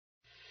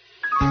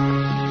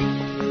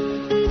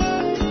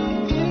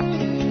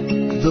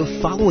The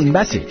following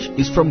message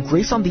is from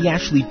Grace on the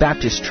Ashley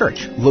Baptist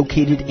Church,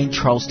 located in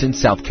Charleston,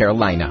 South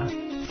Carolina.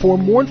 For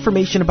more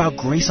information about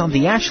Grace on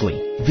the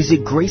Ashley,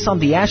 visit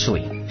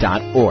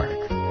graceontheashley.org.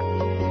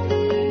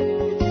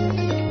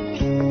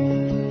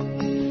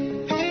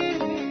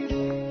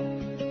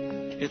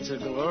 It's a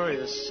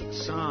glorious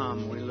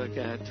psalm we look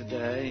at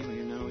today.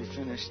 You know, we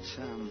finished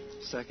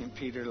 2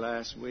 Peter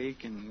last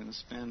week, and we're going to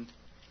spend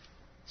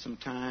some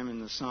time in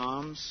the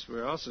Psalms.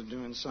 We're also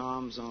doing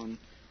Psalms on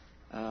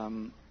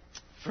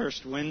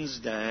First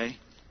Wednesday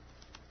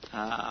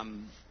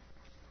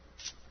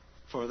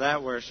for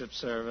that worship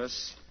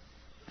service.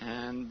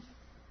 And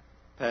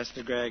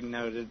Pastor Greg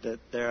noted that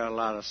there are a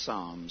lot of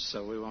Psalms,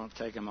 so we won't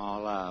take them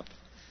all up.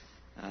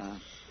 And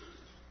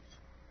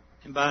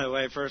by the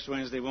way, First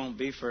Wednesday won't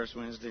be First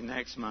Wednesday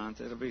next month.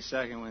 It'll be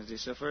Second Wednesday.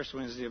 So First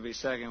Wednesday will be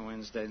Second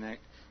Wednesday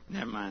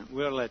never mind.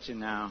 We'll let you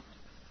know.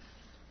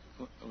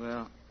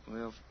 We'll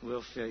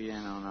fill you in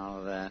on all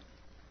of that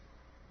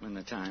when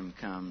the time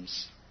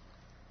comes.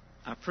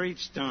 I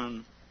preached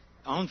on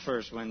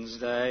First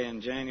Wednesday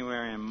in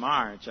January and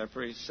March. I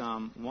preached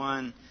Psalm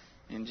 1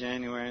 in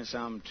January and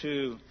Psalm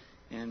 2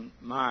 in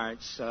March.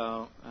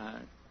 So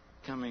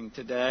coming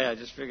today, I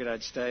just figured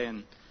I'd stay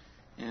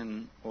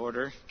in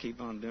order, keep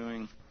on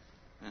doing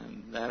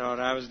that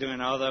order I was doing,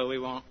 although we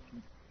won't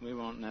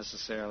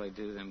necessarily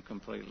do them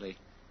completely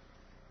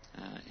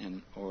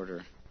in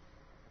order.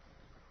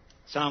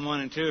 Psalm 1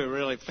 and 2 are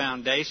really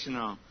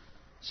foundational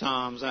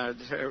psalms. I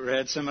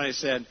read somebody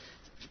said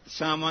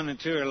Psalm 1 and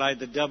 2 are like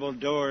the double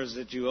doors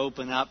that you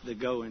open up to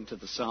go into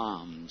the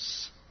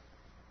Psalms.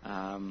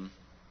 Psalm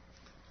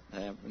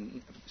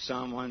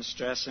 1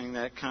 stressing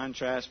that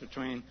contrast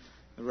between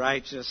the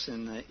righteous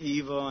and the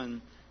evil,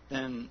 and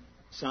then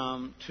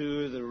Psalm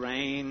 2, the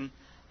reign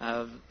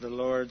of the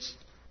Lord's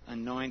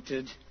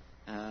anointed,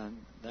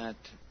 that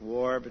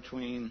war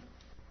between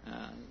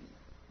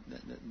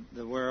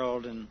the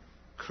world and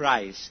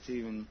Christ,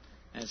 even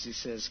as he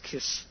says,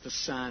 kiss the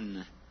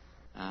Son,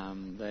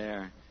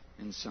 there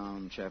in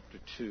Psalm chapter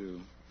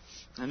 2.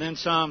 And then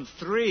Psalm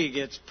 3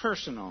 gets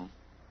personal.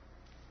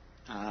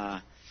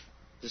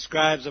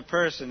 Describes a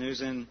person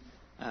who's in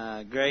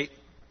great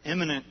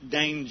imminent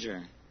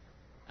danger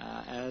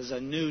as a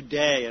new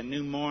day, a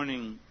new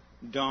morning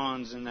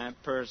dawns in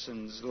that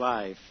person's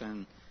life.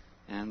 And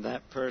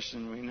that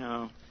person we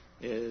know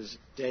is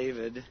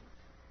David,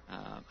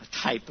 a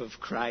type of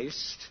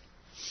Christ,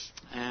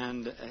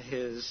 and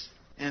his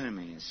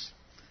enemies.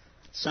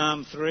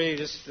 Psalm 3,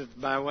 just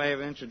by way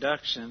of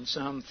introduction,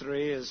 Psalm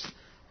 3 is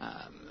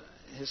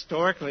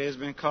historically has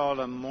been called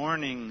a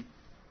morning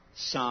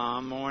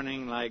psalm,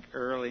 morning like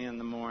early in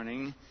the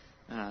morning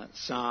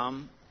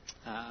psalm,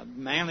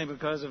 mainly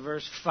because of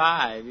verse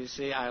 5. You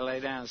see, I lay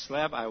down and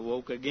slept, I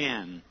woke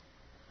again.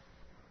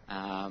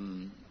 A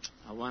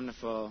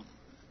wonderful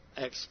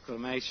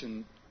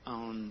exclamation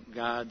on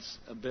God's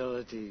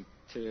ability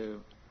to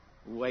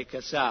wake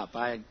us up.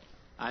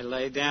 I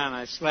lay down,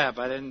 I slept.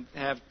 I didn't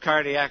have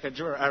cardiac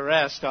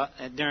arrest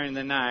during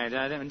the night.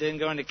 I didn't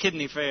go into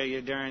kidney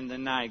failure during the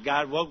night.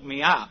 God woke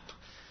me up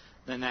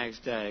the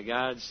next day.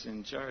 God's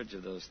in charge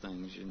of those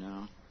things, you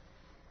know.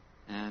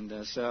 And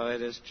so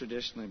it has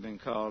traditionally been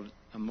called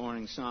a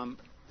morning psalm.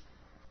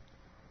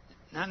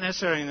 Not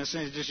necessarily in the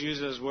sense you just use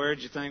those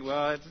words. You think,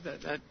 well,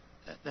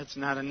 that's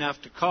not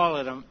enough to call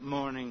it a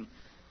morning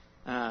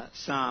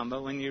psalm.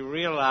 But when you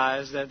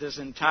realize that this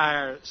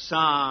entire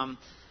psalm,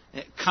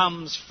 it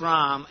comes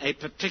from a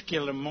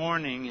particular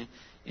morning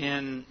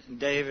in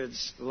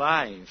David's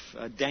life,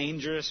 a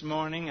dangerous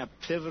morning, a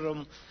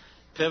pivotal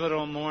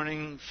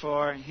morning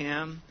for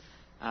him,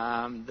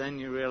 then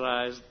you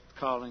realize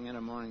calling it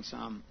a morning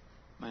psalm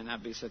might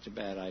not be such a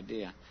bad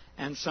idea.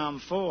 And Psalm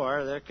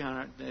 4,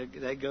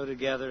 they go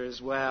together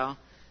as well,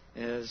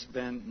 has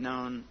been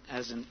known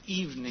as an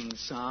evening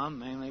psalm,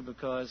 mainly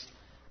because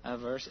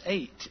of verse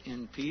 8,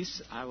 in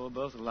peace I will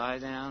both lie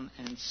down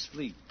and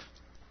sleep.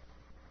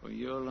 For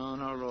you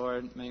alone, O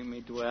Lord, make me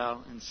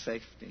dwell in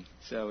safety.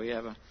 So we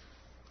have a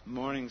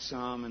morning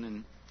psalm and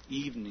an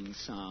evening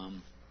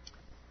psalm.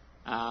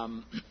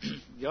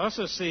 You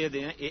also see at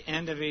the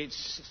end of each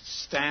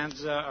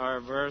stanza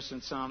or verse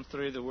in Psalm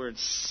 3 the word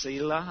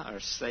Selah or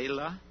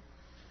Selah.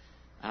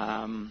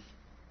 I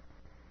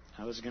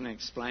was going to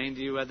explain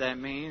to you what that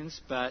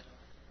means, but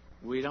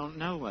we don't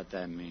know what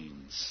that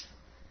means.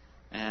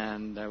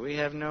 And we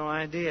have no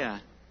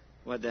idea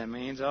what that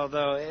means,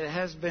 although it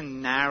has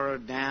been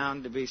narrowed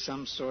down to be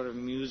some sort of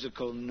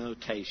musical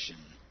notation.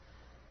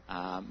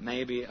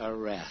 Maybe a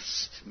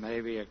rest,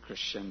 maybe a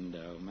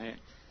crescendo.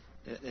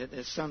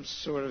 It's some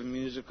sort of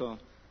musical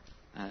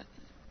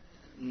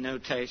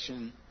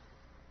notation,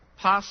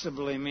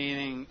 possibly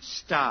meaning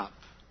stop,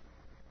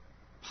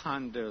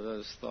 ponder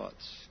those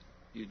thoughts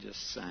you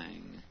just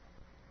sang.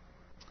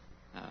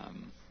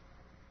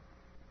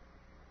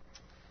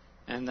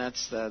 And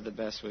that's the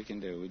best we can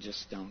do. We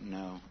just don't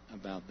know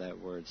about that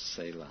word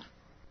Selah.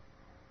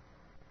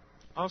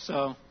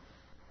 Also,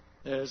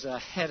 there's a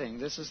heading.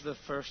 This is the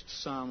first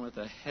psalm with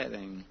a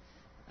heading.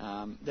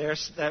 There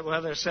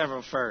are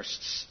several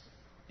firsts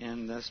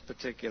in this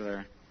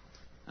particular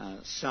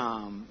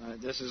psalm.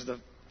 This is the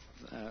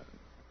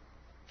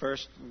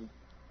first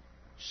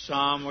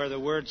psalm where the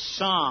word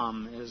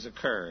psalm is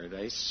occurred.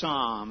 A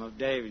psalm of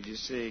David, you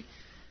see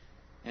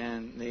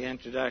in the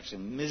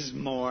introduction.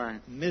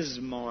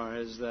 Mizmor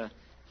is the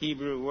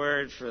Hebrew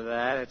word for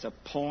that. It's a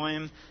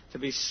poem to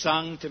be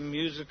sung to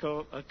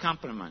musical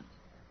accompaniment,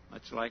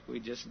 much like we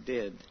just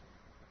did.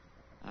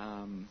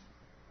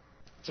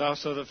 It's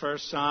also the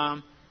first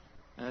psalm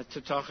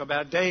to talk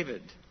about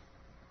David,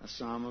 a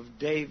psalm of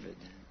David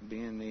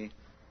being the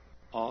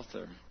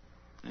author.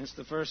 And it's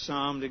the first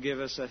psalm to give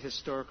us a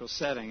historical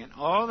setting. And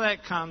all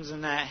that comes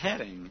in that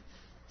heading.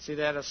 See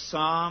that? A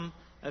psalm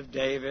of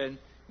David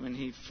when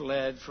he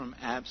fled from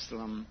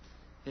Absalom,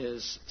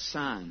 his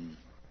son.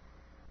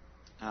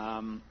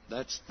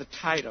 That's the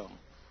title.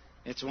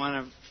 It's one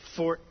of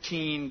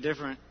 14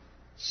 different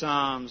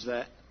psalms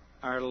that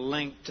are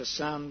linked to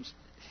some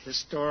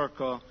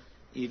historical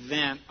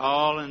event,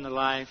 all in the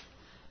life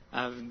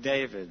of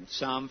David.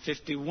 Psalm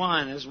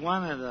 51 is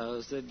one of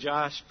those that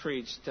Josh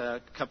preached a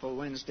couple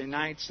Wednesday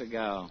nights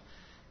ago.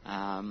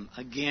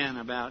 Again,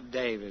 about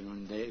David,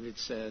 when David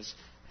says,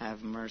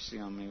 "Have mercy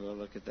on me." We'll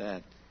look at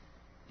that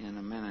in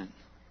a minute.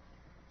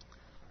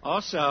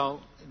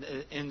 Also,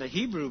 in the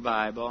Hebrew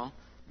Bible,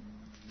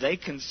 they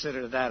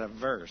consider that a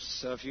verse.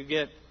 So if you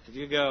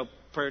go,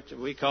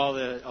 we call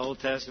the Old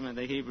Testament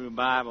the Hebrew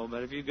Bible,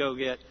 but if you go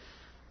get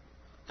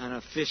an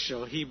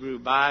official Hebrew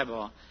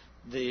Bible,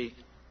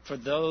 for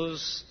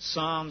those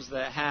psalms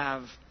that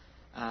have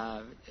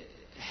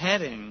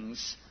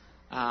headings,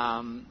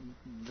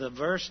 the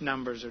verse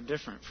numbers are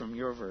different from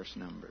your verse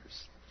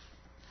numbers.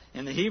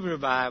 In the Hebrew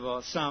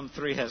Bible, Psalm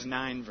 3 has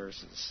 9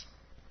 verses.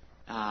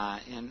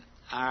 In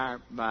our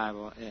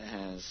Bible, it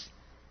has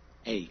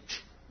 8,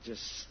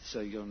 just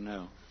so you'll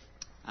know.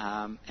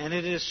 And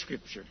it is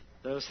Scripture.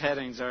 Those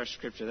headings are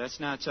Scripture. That's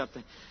not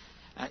something...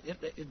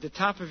 At the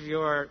top of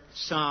your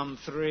Psalm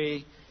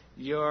 3,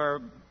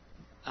 your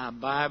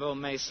Bible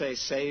may say,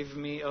 "Save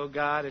me, O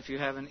God," if you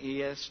have an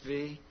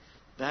ESV.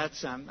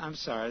 That's, I'm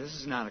sorry, this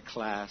is not a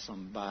class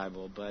on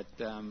Bible, but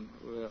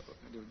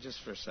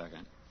just for a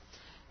second.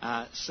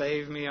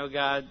 "Save me, O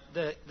God."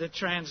 The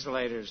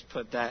translators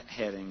put that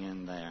heading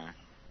in there.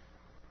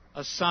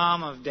 A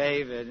psalm of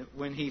David,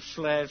 when he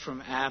fled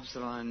from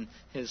Absalom,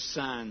 his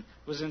son,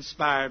 was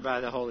inspired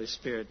by the Holy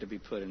Spirit to be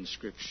put in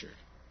Scripture.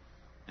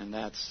 And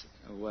that's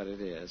what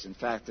it is. In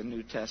fact, the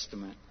New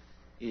Testament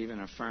even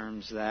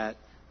affirms that.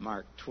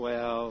 Mark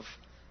 12,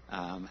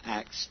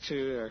 Acts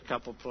 2, there are a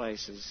couple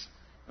places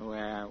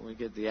where we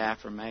get the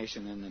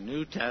affirmation in the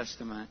New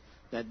Testament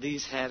that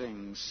these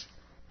headings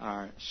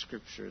are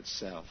Scripture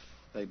itself.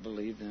 They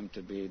believe them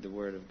to be the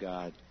Word of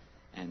God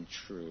and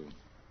true.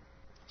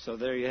 So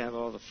there you have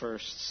all the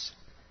firsts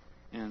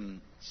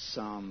in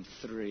Psalm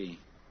 3.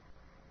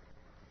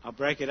 I'll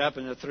break it up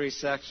into 3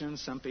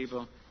 sections. Some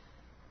people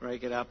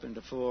break it up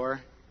into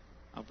 4.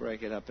 I'll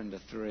break it up into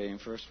 3. And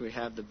first we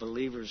have the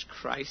believer's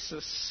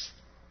crisis,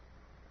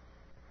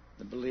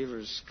 the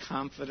believer's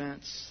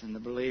confidence, and the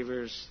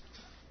believer's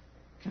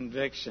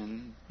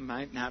conviction.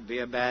 Might not be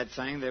a bad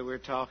thing that we're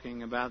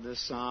talking about this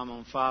psalm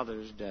on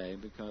Father's Day,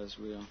 because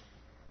we'll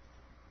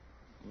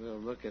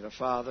look at a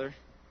father.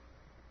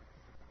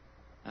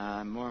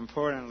 More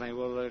importantly,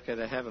 we'll look at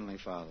a heavenly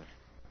Father.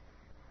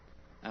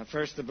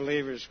 First, the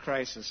believer's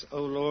crisis.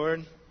 "O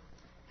Lord,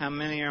 how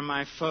many are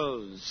my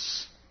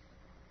foes?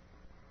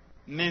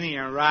 Many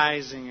are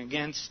rising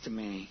against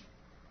me.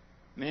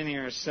 Many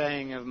are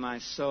saying of my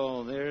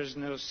soul, there is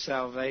no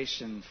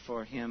salvation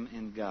for him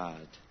in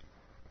God."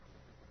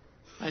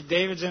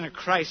 David's in a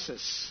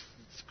crisis.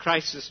 It's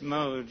crisis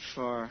mode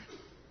for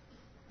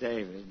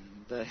David.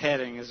 The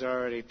heading has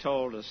already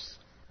told us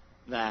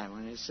that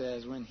when it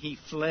says, when he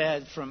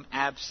fled from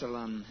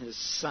Absalom, his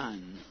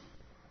son.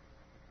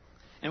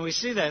 And we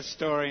see that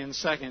story in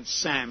 2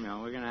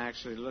 Samuel. We're going to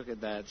actually look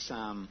at that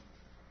some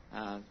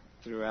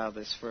throughout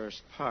this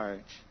first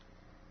part.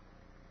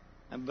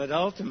 But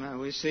ultimately,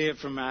 we see it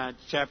from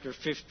chapter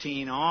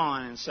 15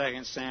 on in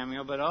 2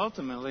 Samuel, but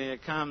ultimately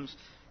it comes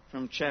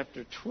from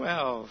chapter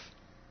 12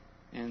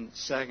 in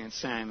 2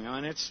 Samuel.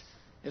 And it's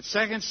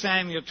 2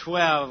 Samuel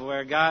 12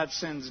 where God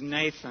sends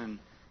Nathan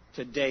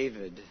to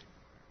David.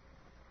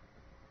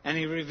 And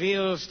he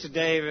reveals to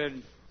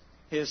David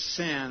his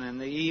sin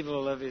and the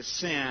evil of his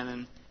sin,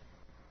 and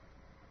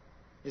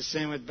his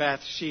sin with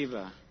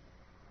Bathsheba,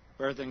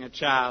 birthing a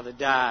child that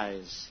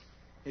dies.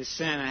 His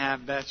sin to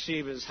have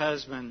Bathsheba's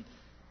husband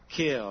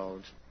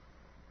killed.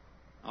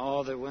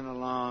 All that went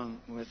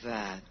along with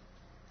that.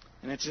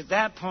 And it's at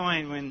that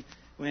point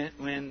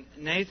when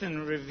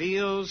Nathan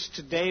reveals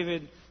to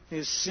David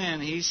his sin,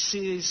 he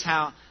sees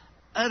how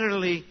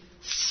utterly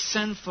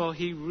sinful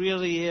he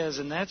really is.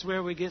 And that's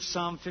where we get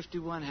Psalm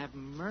 51. "Have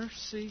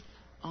mercy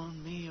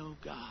on me, O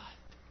God."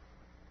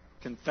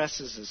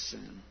 Confesses his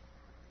sin.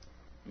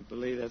 We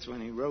believe that's when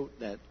he wrote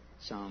that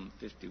Psalm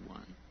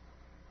 51.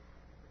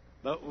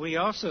 But we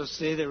also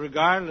see that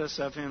regardless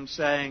of him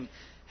saying,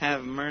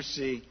 "Have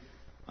mercy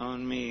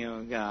on me,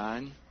 O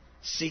God,"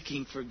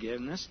 seeking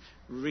forgiveness,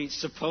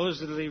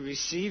 supposedly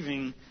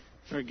receiving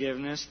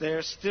forgiveness,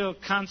 there's still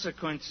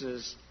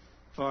consequences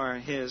for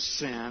his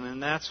sin.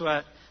 And that's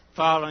what,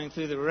 following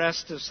through the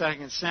rest of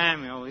 2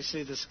 Samuel, we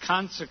see the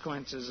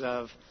consequences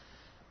of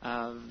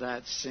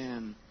that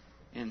sin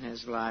in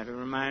his life. It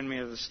reminds me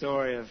of the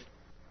story of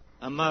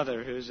a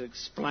mother who's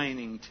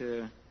explaining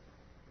to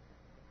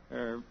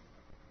her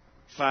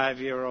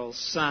 5-year-old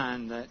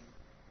son that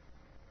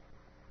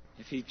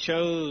if he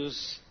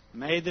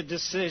made the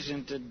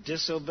decision to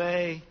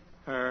disobey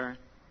her,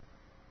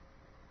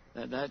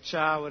 that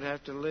child would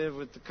have to live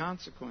with the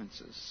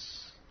consequences.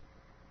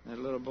 That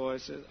little boy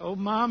says, "Oh,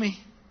 Mommy,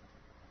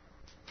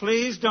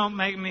 please don't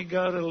make me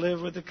go to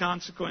live with the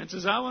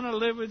consequences. I want to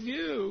live with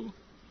you."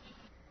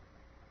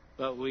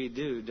 But we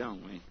do,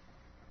 don't we?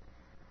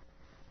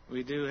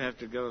 We do have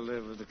to go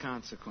live with the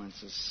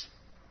consequences,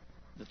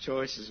 the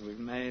choices we've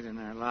made in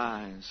our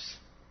lives.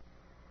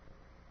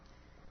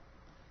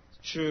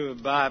 It's true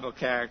of Bible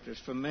characters,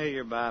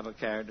 familiar Bible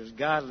characters,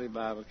 godly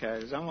Bible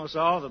characters, almost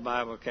all the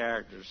Bible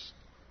characters.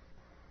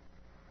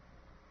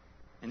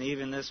 And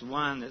even this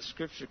one that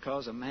Scripture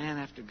calls a man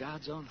after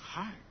God's own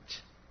heart.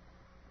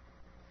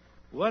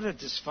 What a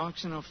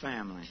dysfunctional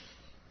family.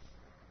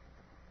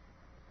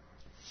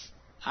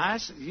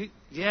 You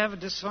have a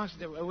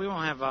dysfunction. We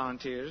won't have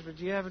volunteers, but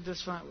do you have a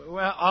dysfunction?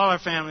 Well, all our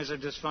families are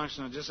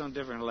dysfunctional, just on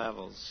different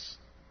levels.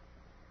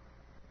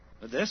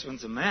 But this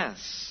one's a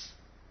mess.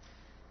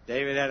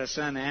 David had a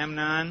son,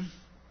 Amnon,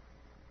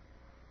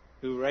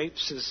 who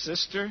rapes his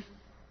sister,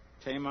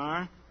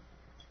 Tamar.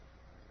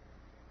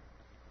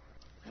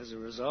 As a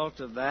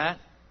result of that,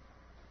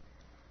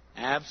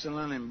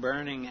 Absalom, in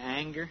burning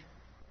anger,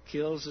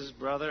 kills his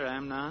brother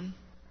Amnon.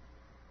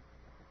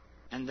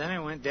 And then it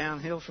went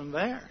downhill from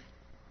there.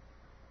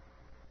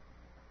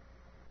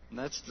 And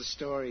that's the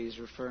story he's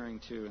referring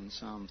to in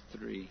Psalm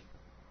 3.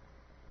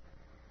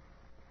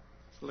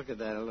 Let's look at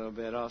that a little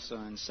bit also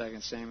in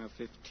 2 Samuel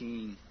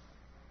 15.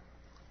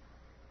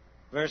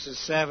 Verses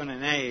 7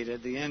 and 8.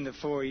 At the end of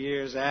 4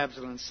 years,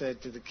 Absalom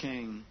said to the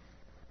king,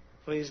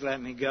 "Please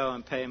let me go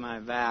and pay my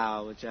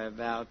vow, which I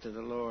vowed to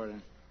the Lord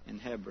in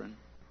Hebron.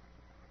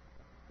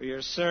 For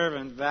your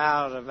servant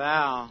vowed a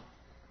vow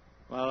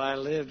while I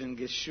lived in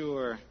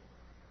Geshur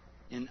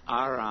in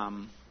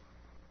Aram,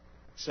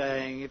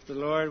 saying, if the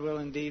Lord will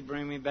indeed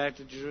bring me back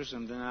to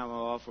Jerusalem, then I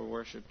will offer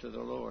worship to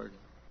the Lord."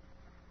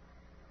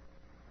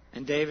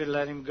 And David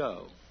let him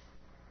go.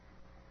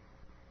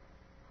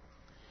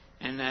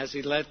 And as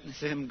he let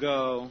him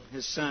go,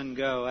 his son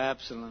go,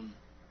 Absalom,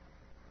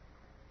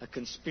 a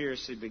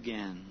conspiracy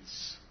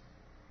begins.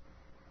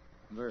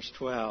 Verse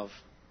 12.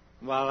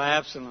 While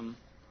Absalom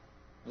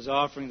was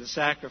offering the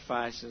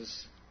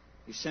sacrifices,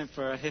 he sent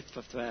for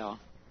Ahithophel,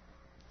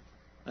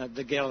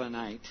 the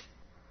Gilonite,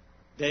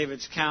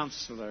 David's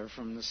counselor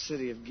from the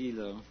city of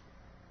Gilo.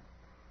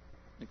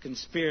 The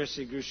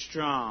conspiracy grew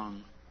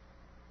strong,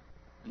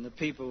 and the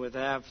people with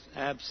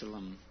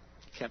Absalom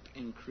kept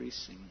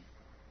increasing.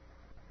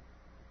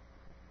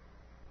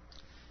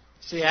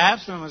 See,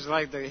 Absalom was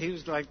like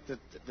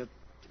the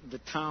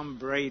Tom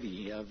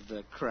Brady of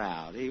the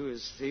crowd. He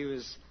was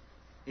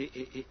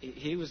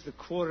the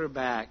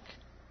quarterback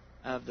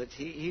of the.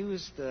 He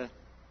was the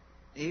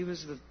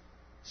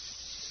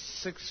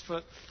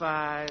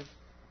 6'5",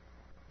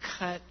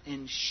 cut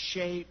in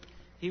shape.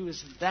 He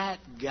was that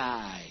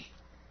guy.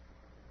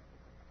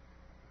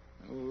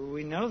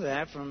 We know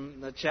that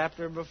from the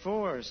chapter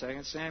before,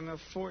 2 Samuel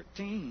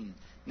 14.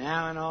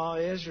 Now in all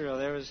Israel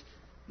there was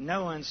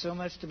no one so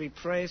much to be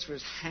praised for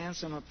his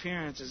handsome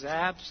appearance as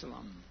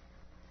Absalom.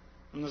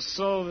 From the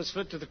sole of his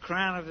foot to the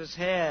crown of his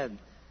head,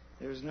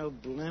 there was no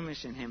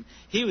blemish in him.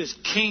 He was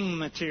king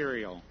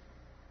material.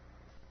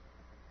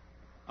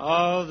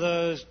 All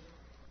those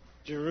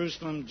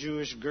Jerusalem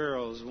Jewish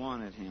girls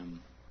wanted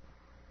him.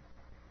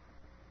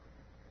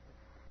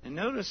 And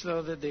notice,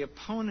 though, that the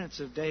opponents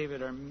of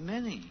David are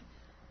many.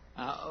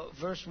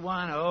 Verse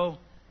 1, "Oh,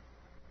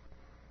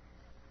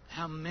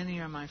 how many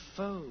are my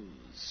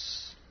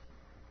foes?"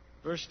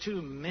 Verse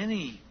 2,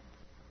 "Many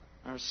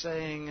are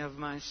saying of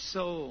my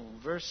soul."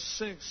 Verse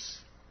 6,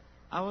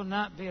 "I will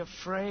not be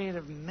afraid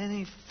of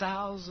many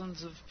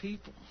thousands of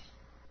people."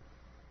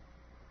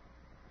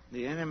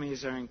 The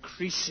enemies are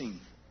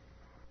increasing.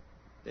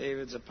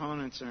 David's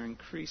opponents are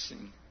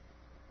increasing.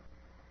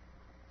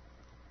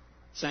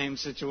 Same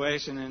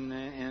situation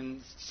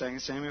in 2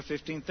 Samuel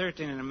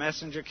 15:13. And a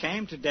messenger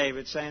came to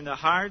David, saying, "The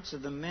hearts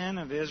of the men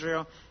of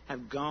Israel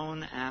have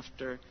gone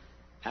after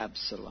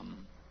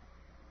Absalom."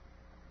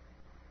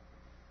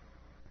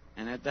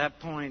 And at that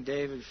point,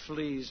 David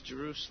flees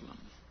Jerusalem,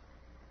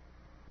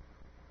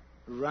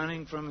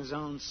 running from his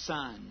own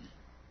son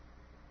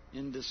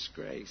in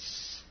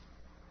disgrace.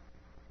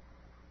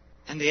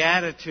 And the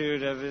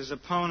attitude of his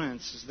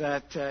opponents is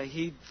that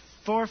he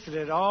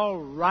forfeited all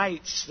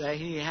rights that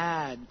he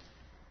had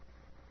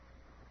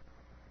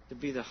to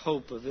be the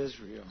hope of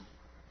Israel.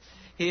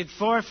 He had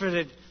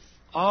forfeited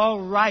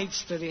all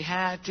rights that he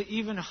had to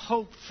even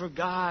hope for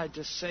God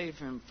to save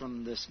him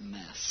from this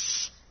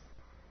mess.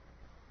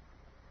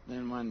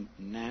 Then one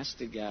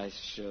nasty guy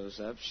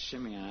shows up,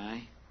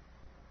 Shimei,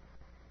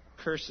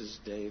 curses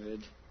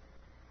David,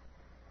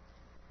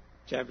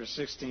 Chapter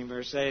 16,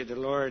 verse 8, the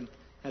Lord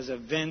has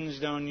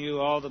avenged on you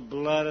all the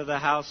blood of the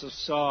house of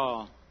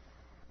Saul,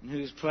 in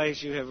whose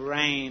place you have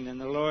reigned, and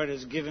the Lord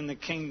has given the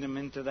kingdom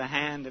into the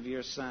hand of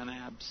your son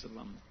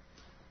Absalom.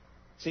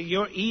 See,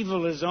 your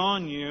evil is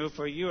on you,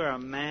 for you are a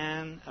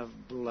man of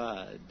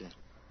blood.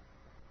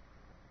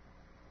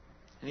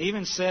 And it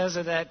even says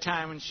at that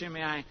time when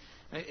Shimei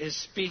is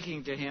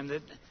speaking to him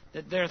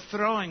that they're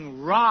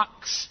throwing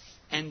rocks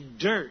and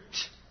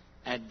dirt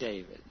at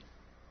David.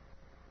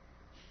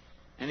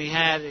 And he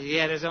had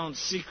his own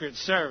secret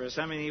service.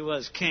 I mean, he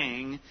was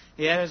king.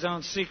 He had his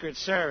own secret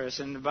service.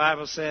 And the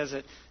Bible says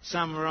that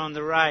some were on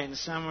the right and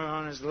some were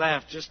on his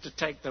left just to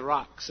take the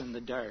rocks and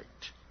the dirt,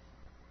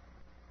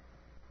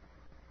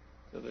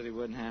 so that he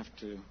wouldn't have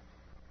to.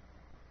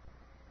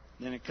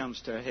 Then it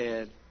comes to a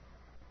head.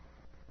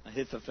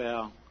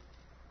 Ahithophel,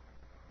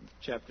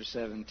 chapter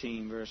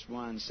 17, verse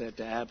 1, said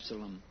to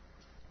Absalom,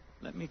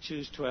 "Let me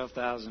choose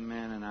 12,000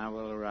 men, and I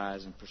will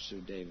arise and pursue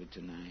David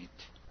tonight."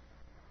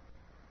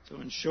 So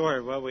in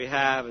short, what we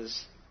have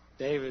is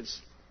David's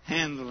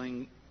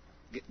in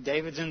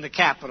the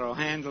capital,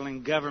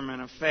 handling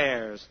government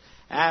affairs.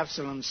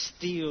 Absalom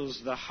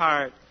steals the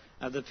heart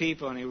of the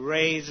people, and he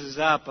raises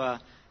up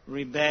a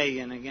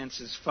rebellion against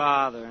his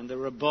father. And the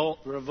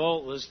revolt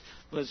was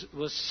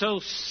so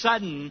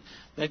sudden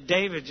that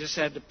David just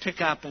had to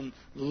pick up and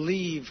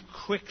leave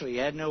quickly. He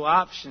had no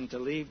option to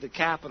leave the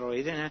capital.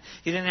 He didn't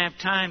have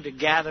time to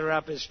gather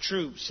up his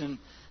troops and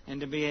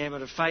to be able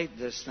to fight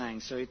this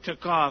thing. So he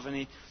took off and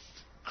he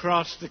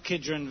crossed the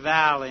Kidron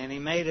Valley, and he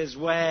made his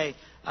way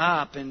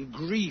up. In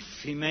grief,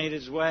 he made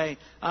his way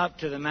up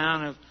to the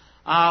Mount of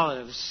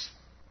Olives,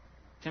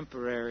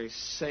 temporary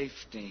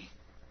safety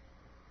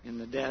in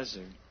the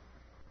desert.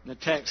 The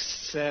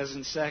text says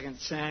in 2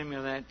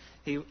 Samuel that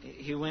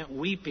he went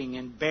weeping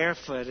and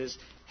barefoot, his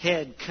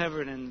head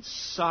covered in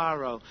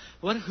sorrow.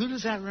 Who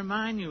does that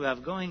remind you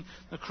of, going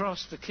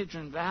across the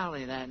Kidron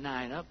Valley that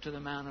night up to the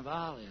Mount of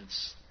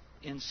Olives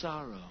in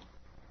sorrow?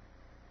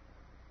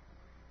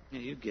 Yeah,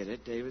 you get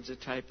it. David's a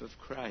type of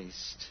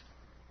Christ.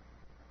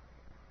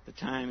 The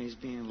time he's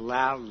being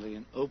loudly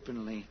and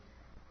openly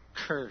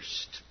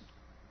cursed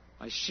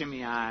by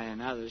Shimei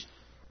and others.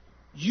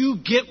 You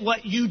get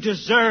what you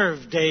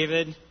deserve,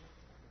 David.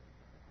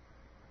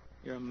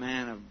 You're a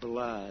man of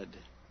blood.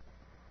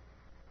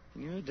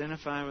 Can you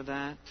identify with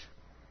that?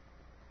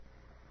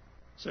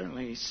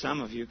 Certainly some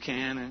of you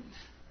can. And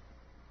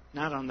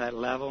not on that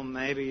level.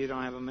 Maybe you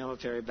don't have a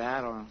military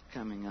battle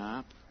coming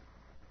up.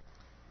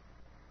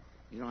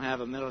 You don't have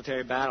a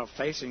military battle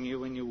facing you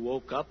when you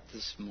woke up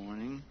this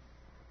morning.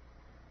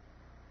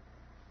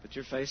 But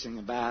you're facing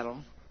a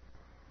battle.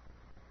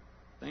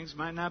 Things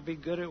might not be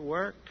good at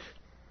work.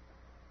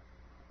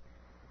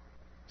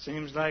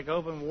 Seems like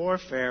open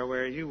warfare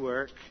where you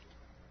work.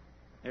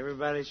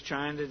 Everybody's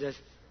trying to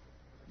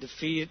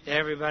defeat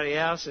everybody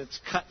else. It's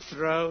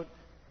cutthroat.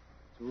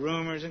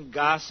 Rumors and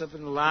gossip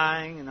and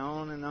lying and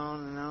on and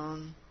on and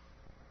on.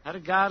 How do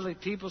godly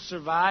people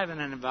survive in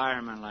an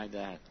environment like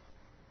that?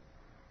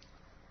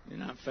 You're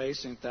not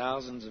facing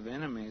thousands of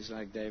enemies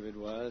like David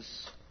was.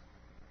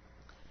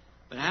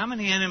 But how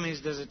many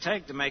enemies does it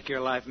take to make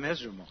your life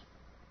miserable?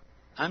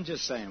 I'm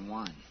just saying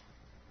one.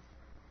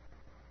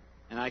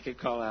 And I could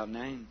call out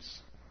names,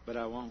 but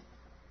I won't.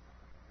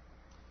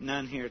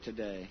 None here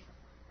today.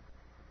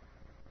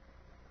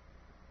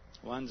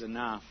 One's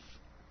enough.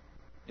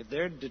 If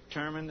they're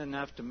determined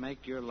enough to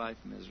make your life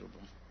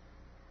miserable,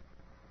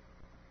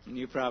 and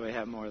you probably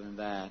have more than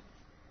that,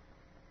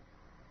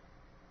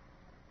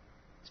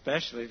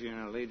 especially if you're in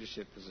a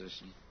leadership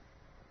position.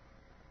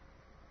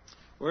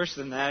 Worse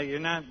than that, you're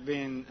not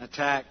being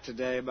attacked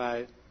today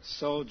by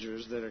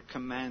soldiers that are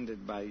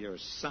commanded by your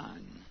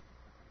son.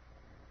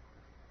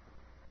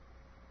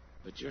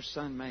 But your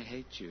son may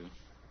hate you,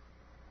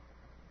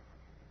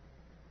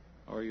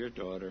 or your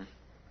daughter,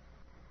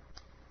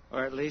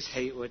 or at least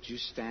hate what you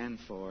stand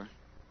for.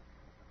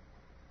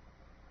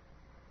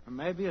 Or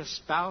maybe a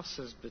spouse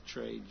has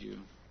betrayed you.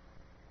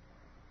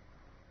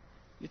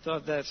 You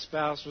thought that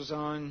spouse was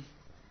on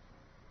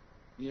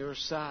your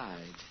side.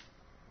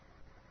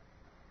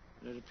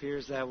 But it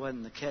appears that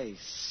wasn't the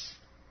case.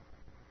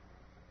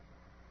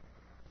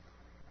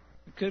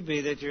 It could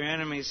be that your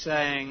enemy's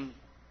saying,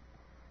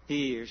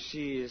 he or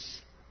she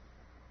is,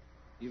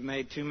 you've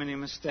made too many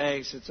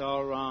mistakes, it's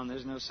all wrong,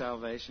 there's no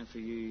salvation for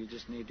you, you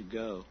just need to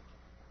go.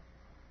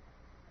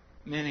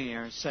 Many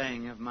are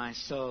saying of my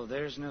soul,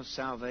 there's no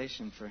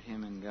salvation for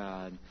him in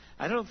God.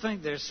 I don't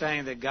think they're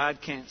saying that God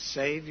can't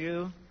save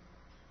you.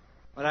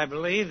 What I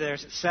believe they're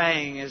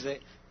saying is that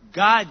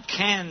God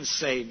can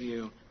save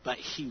you, but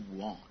He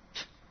won't.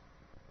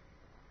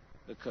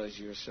 Because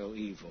you're so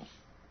evil.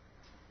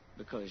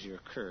 Because you're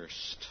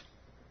cursed.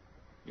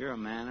 You're a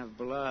man of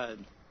blood.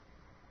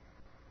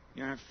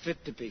 You aren't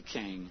fit to be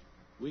king.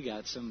 We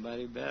got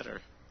somebody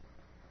better.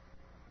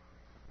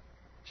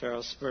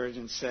 Charles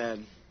Spurgeon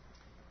said,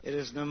 "It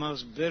is the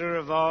most bitter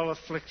of all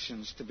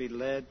afflictions to be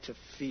led to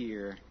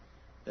fear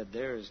that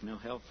there is no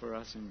help for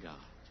us in God."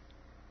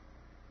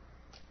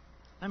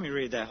 Let me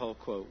read that whole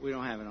quote. We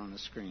don't have it on the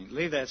screen.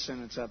 Leave that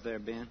sentence up there,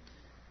 Ben.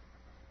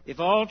 If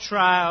all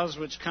trials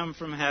which come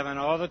from heaven,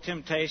 all the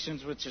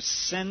temptations which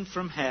ascend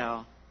from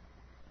hell,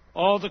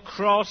 all the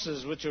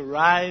crosses which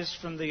arise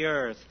from the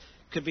earth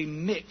could be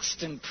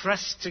mixed and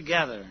pressed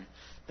together,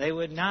 they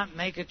would not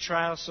make a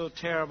trial so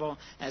terrible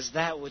as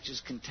that which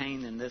is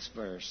contained in this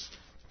verse.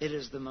 It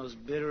is the most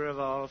bitter of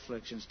all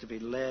afflictions to be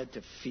led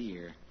to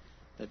fear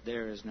that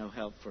there is no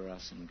help for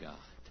us in God.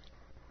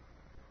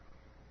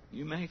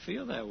 You may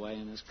feel that way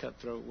in this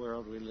cutthroat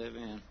world we live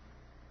in.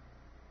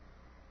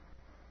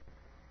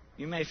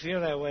 You may feel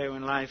that way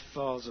when life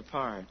falls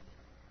apart.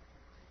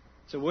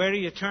 So where do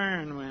you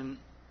turn when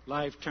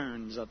life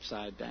turns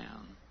upside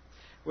down?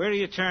 Where do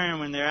you turn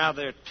when they're out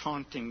there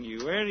taunting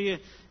you? Where do you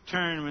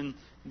turn when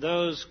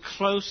those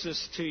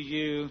closest to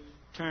you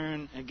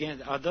turn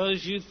against, or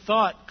those you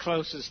thought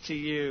closest to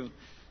you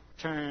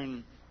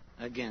turn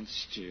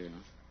against you?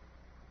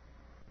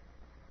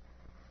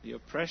 The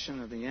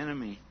oppression of the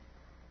enemy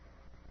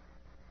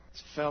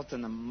is felt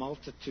in a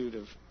multitude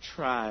of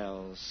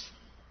trials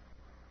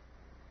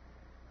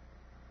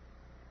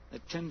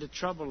that tend to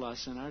trouble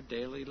us in our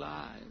daily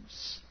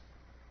lives.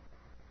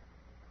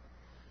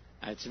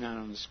 It's not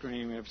on the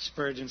screen.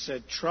 Spurgeon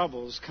said,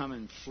 troubles come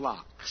in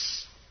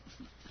flocks.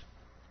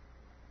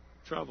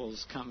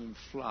 Troubles come in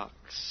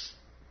flocks.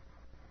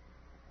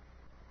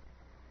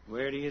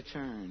 Where do you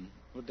turn?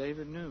 Well,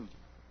 David knew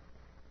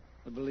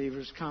the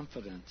believer's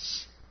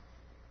confidence.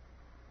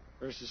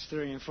 Verses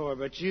 3 and 4.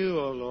 But you,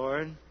 O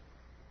Lord,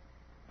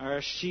 are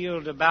a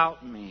shield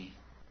about me,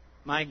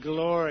 my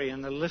glory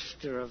and the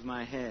lifter of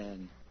my head.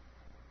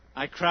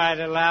 I cried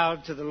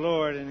aloud to the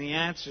Lord, and He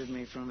answered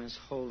me from His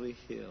holy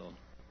hill.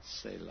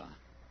 Selah.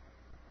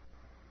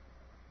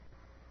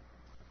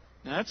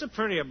 Now that's a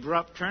pretty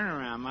abrupt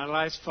turnaround. My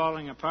life's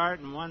falling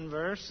apart in one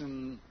verse,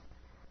 and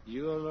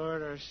you, O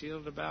Lord, are a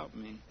shield about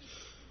me.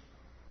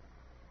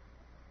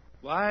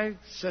 Why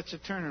such a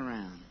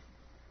turnaround?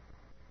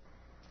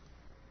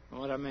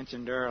 Well, what I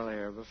mentioned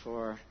earlier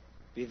before,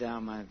 be thou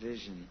my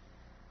vision.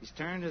 He's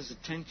turned his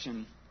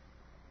attention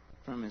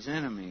from his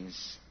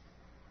enemies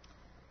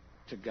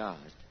to God.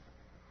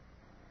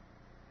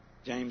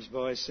 James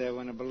Boyce said,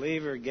 when a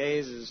believer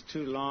gazes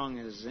too long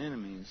at his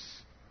enemies,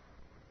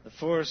 the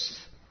force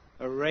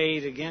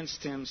arrayed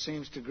against him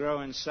seems to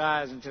grow in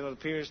size until it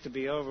appears to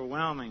be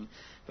overwhelming.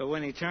 But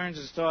when he turns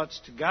his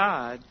thoughts to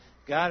God,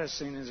 God is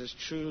seen as his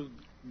true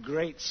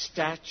great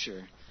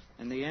stature,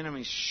 and the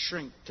enemies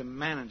shrink to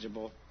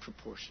manageable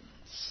proportions.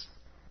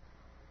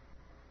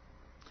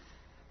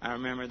 I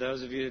remember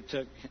those of you who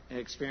took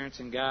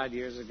Experiencing God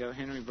years ago,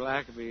 Henry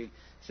Blackaby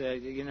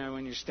said, you know,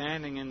 when you're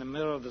standing in the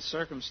middle of the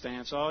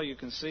circumstance, all you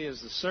can see is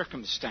the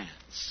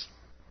circumstance.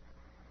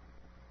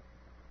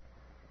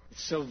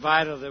 It's so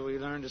vital that we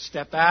learn to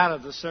step out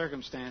of the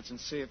circumstance and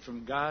see it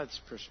from God's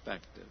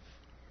perspective.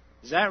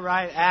 Is that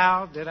right,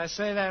 Al? Did I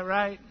say that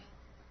right?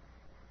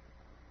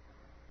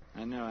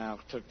 I know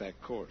Al took that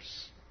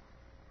course.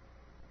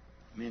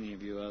 Many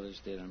of you others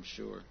did, I'm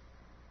sure.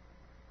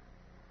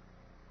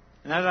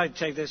 And I'd like to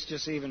take this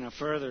just even a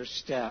further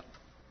step.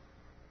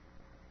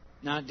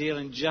 Not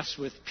dealing just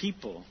with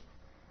people.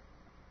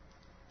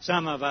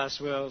 Some of us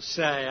will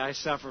say, I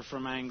suffer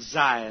from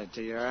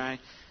anxiety, or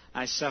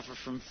I suffer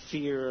from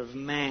fear of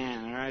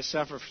man, or I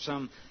suffer from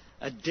some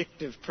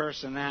addictive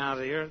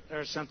personality,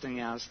 or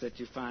something else that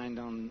you find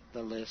on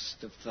the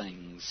list of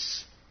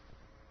things.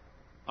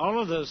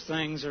 All of those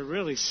things are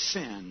really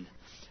sin.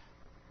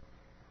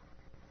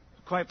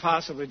 Quite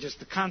possibly just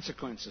the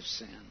consequence of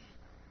sin.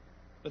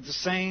 But the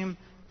same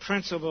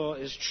principle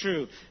is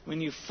true.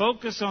 When you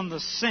focus on the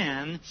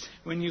sin,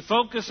 when you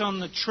focus on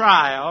the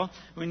trial,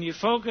 when you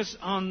focus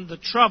on the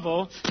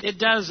trouble, it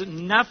does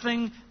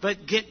nothing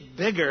but get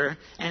bigger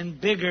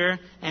and bigger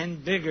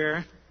and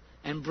bigger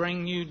and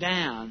bring you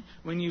down.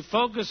 When you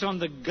focus on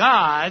the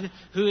God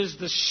who is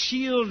the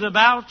shield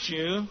about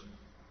you,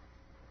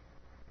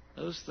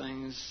 those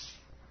things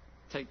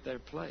take their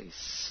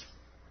place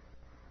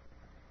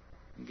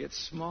and get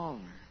smaller.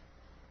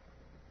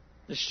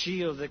 The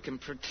shield that can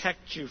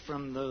protect you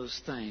from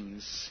those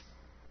things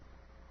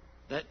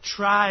that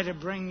try to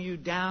bring you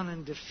down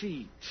in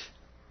defeat.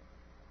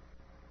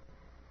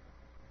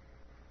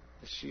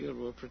 The shield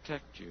will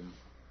protect you.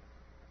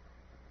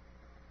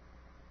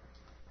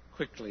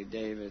 Quickly,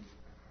 David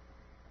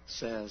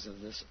says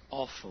of this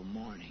awful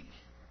morning,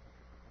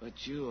 but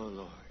you, O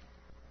Lord,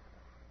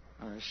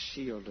 are a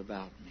shield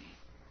about me.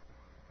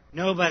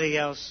 Nobody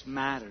else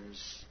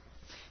matters.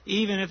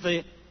 Even if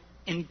the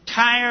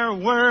entire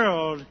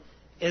world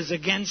is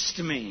against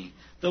me,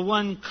 the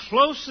one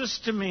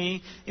closest to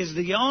me is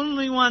the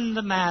only one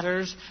that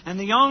matters, and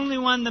the only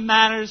one that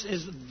matters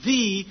is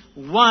the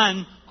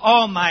one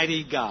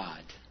Almighty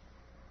God.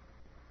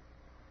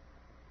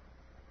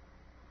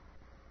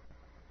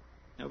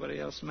 Nobody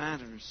else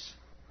matters.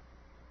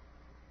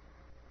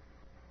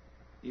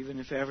 Even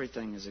if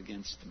everything is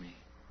against me.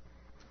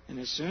 And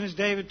as soon as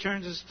David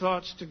turns his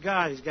thoughts to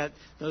God, he's got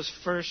those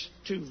first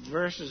two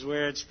verses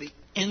where it's the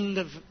end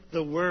of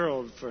the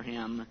world for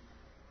him.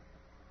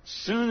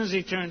 As soon as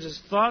he turns his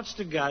thoughts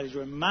to God, he's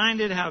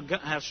reminded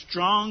how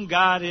strong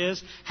God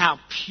is, how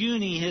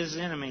puny his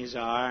enemies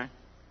are,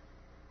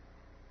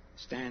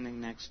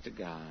 standing next to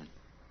God.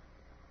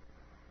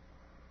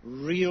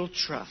 Real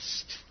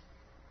trust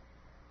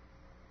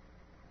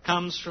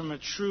comes from a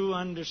true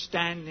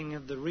understanding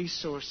of the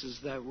resources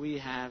that we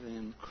have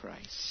in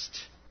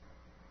Christ.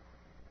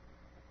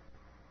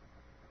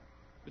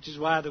 Which is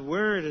why the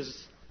Word is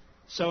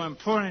so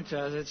important to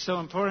us. It's so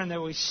important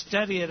that we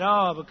study it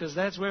all, because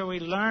that's where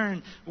we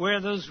learn where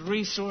those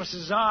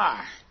resources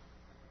are.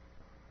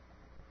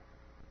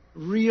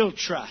 Real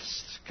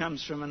trust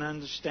comes from an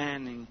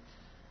understanding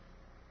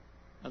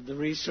of the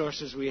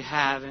resources we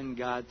have in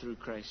God through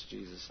Christ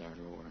Jesus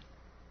our Lord.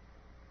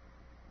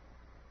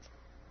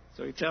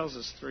 So he tells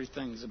us three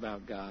things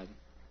about God.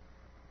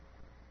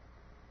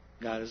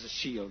 God is a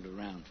shield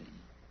around him.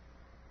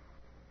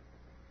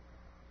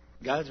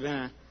 God's been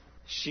a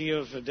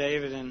shield for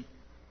David in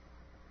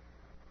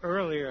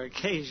earlier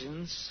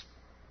occasions,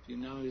 if you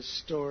know his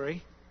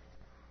story.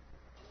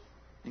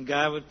 And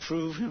God would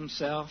prove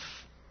himself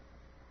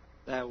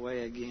that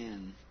way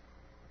again.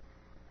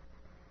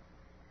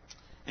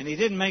 And he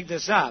didn't make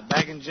this up.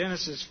 Back in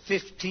Genesis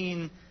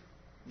 15,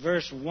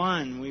 verse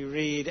 1, we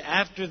read,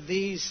 "After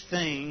these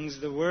things,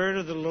 the word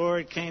of the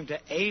Lord came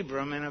to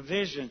Abram in a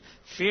vision.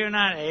 'Fear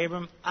not,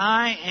 Abram,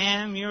 I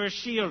am your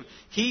shield.'"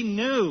 He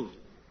knew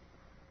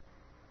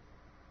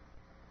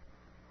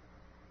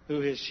who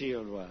his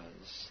shield was.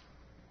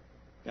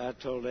 God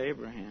told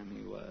Abraham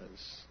he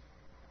was.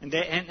 And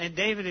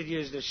David had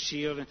used a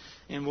shield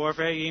in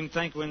warfare. You even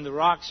think when the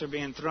rocks are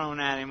being thrown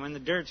at him, when the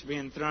dirt's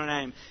being thrown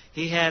at him,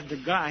 he had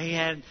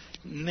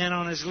men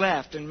on his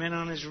left and men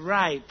on his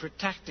right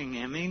protecting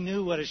him. He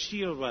knew what a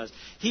shield was.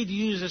 He'd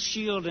used a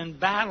shield in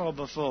battle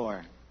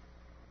before.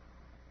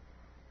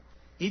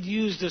 He'd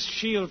used a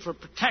shield for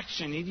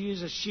protection. He'd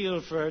used a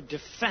shield for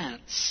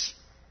defense.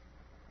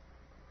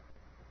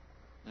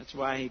 That's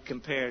why he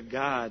compared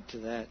God to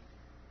that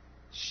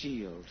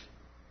shield.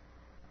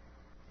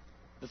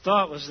 The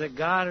thought was that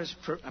God is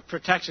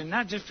protection,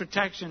 not just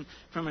protection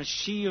from a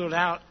shield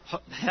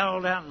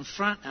held out in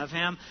front of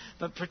him,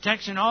 but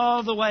protection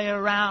all the way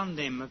around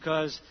him,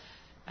 because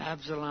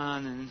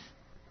Absalom and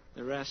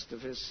the rest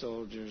of his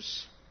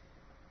soldiers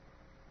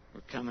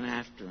were coming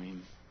after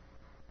him.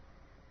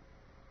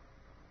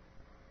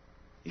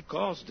 He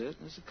caused it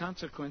as the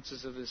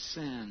consequences of his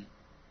sin,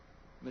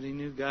 but he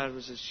knew God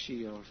was his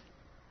shield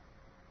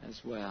as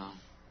well.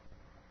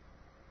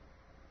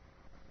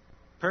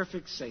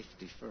 Perfect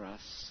safety for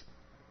us.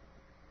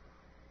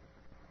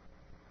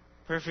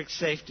 Perfect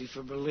safety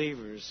for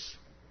believers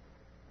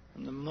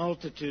from the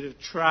multitude of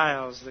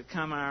trials that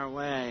come our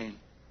way.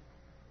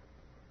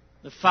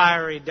 The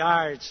fiery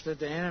darts that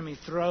the enemy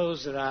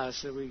throws at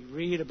us that we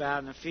read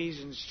about in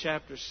Ephesians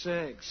chapter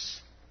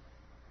 6.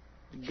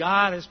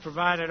 God has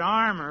provided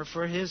armor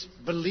for his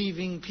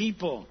believing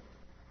people.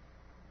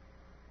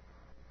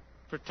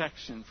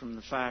 Protection from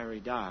the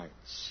fiery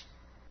darts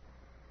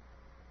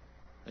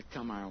that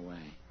come our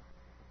way.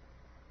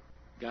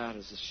 God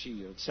is a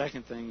shield.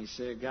 Second thing he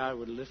said, God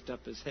would lift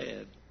up his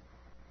head.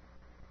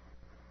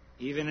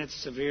 Even if it's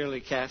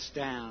severely cast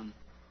down.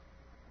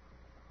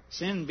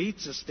 Sin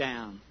beats us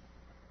down.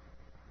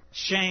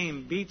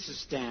 Shame beats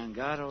us down.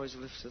 God always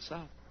lifts us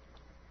up.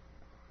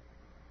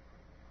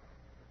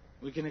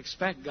 We can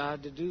expect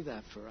God to do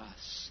that for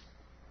us.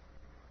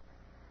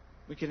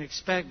 We can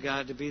expect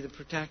God to be the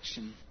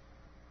protection.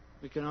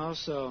 We can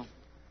also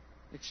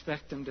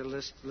expect him to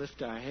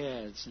lift our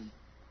heads and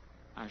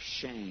our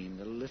shame,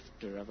 the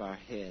lifter of our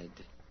head.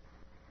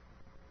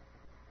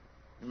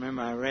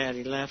 Remember, I read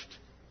he left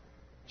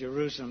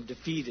Jerusalem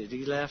defeated.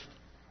 He left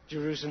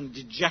Jerusalem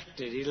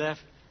dejected. He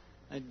left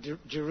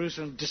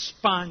Jerusalem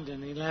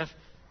despondent. He left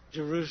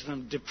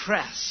Jerusalem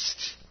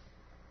depressed.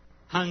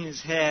 Hung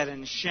his head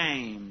in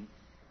shame.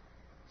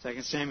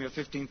 2 Samuel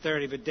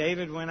 15:30, "But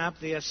David went up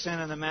the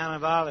ascent of the Mount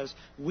of Olives,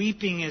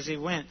 weeping as he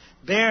went,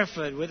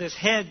 barefoot, with his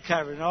head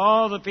covered. And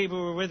all the people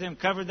who were with him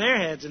covered their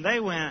heads, and they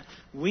went,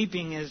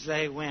 weeping as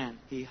they went."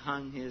 He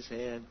hung his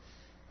head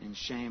in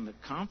shame,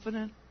 but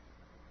confident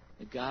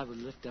that God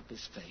would lift up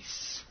his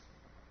face.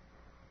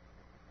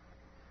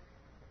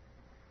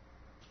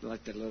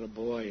 Like that little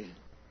boy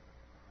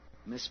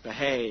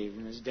misbehaved,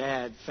 and his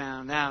dad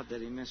found out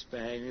that he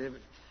misbehaved.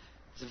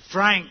 He said,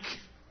 "Frank,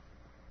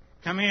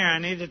 come here, I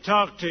need to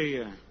talk to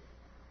you."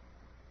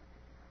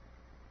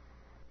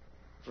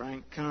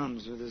 Frank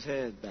comes with his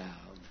head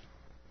bowed.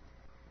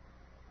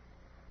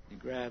 He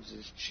grabs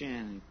his chin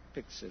and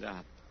picks it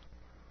up.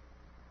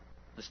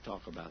 "Let's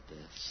talk about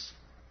this."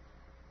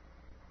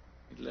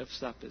 He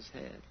lifts up his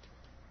head.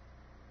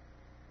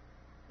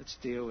 "Let's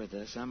deal with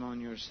this. I'm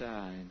on your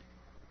side."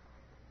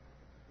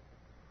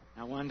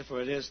 How wonderful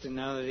it is to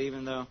know that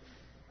even though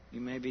you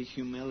may be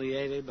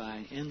humiliated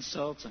by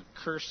insults and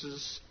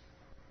curses,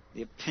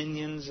 the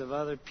opinions of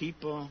other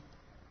people,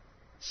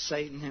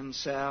 Satan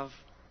himself,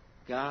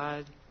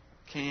 God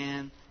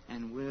can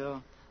and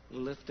will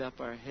lift up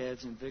our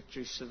heads in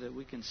victory so that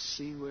we can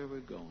see where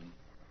we're going.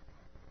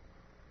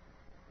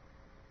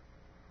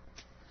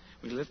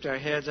 We lift our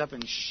heads up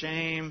in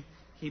shame.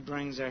 He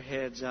brings our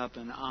heads up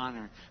in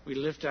honor. We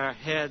lift our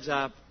heads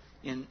up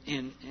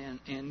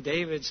in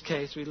David's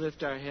case, we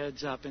lift our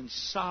heads up in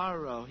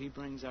sorrow. He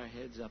brings our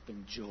heads up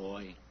in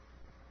joy.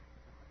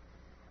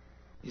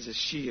 He's a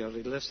shield.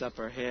 He lifts up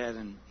our head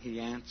and He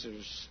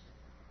answers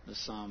the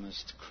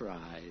psalmist's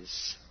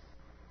cries.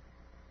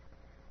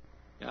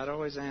 God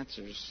always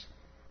answers.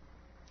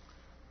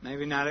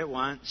 Maybe not at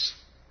once.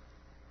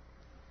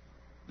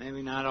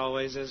 Maybe not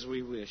always as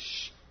we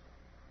wish.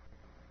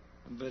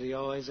 But He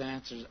always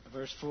answers.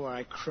 Verse 4,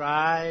 I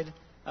cried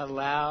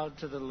aloud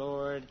to the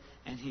Lord,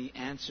 and He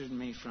answered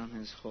me from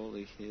His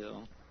holy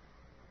hill.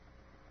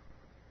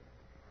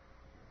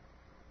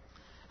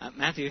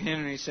 Matthew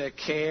Henry said,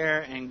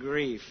 care and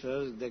grief,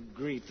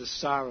 the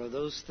sorrow,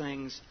 those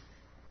things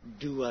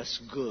do us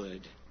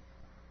good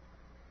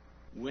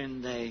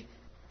when they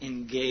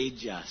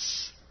engage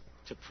us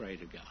to pray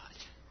to God.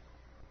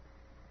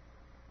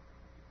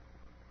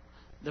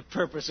 The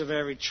purpose of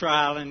every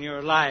trial in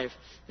your life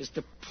is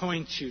to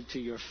point you to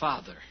your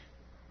Father.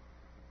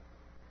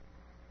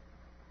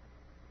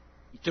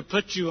 To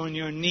put you on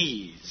your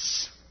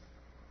knees.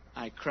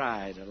 I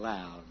cried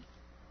aloud.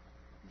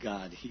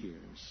 God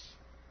hears.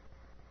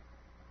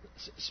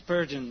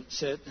 Spurgeon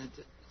said,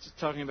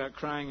 talking about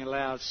crying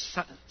aloud,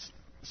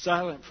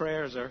 silent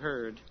prayers are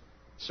heard.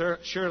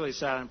 Surely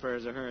silent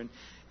prayers are heard.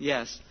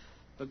 Yes,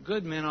 but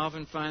good men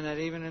often find that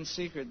even in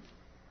secret,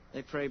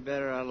 they pray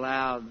better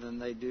aloud than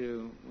they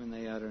do when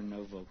they utter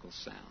no vocal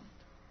sound.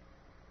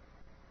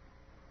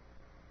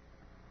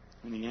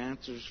 When He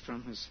answers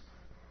from His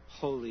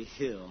holy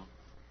hill.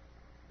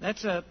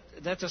 That's a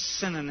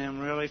synonym,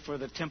 really, for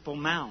the Temple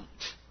Mount.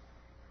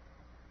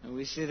 And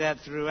we see that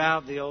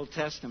throughout the Old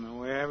Testament,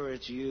 wherever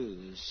it's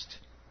used.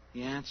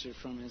 He answered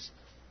from His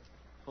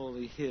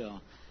holy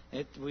hill.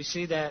 We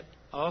see that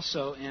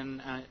also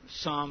in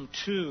Psalm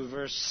 2,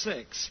 verse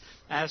 6.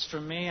 As for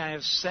me, I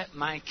have set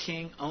my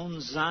king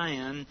on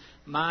Zion,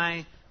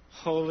 my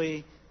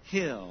holy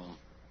hill.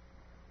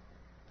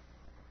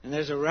 And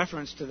there's a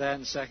reference to that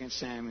in 2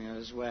 Samuel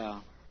as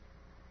well.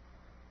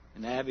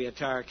 And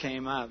Abiathar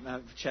came up,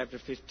 chapter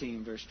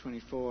 15, verse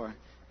 24.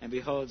 And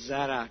behold,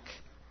 Zadok,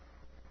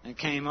 and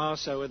came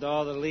also with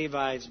all the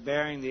Levites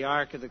bearing the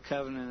ark of the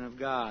covenant of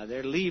God.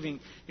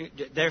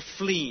 They're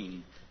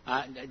fleeing.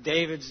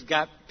 David's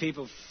got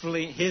people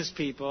fleeing, his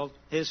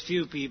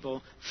few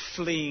people,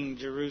 fleeing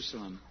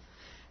Jerusalem.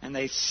 And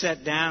they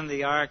set down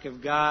the ark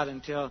of God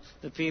until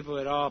the people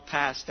had all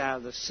passed out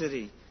of the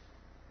city.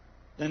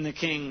 Then the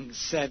king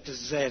said to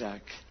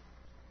Zadok,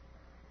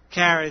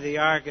 carry the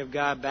ark of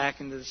God back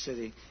into the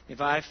city.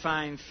 If I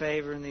find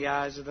favor in the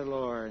eyes of the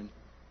Lord,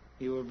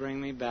 He will bring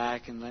me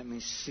back and let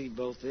me see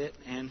both it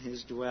and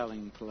His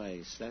dwelling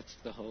place. That's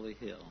the holy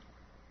hill.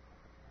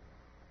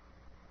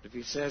 If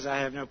He says, I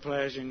have no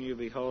pleasure in you,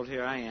 behold,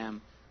 here I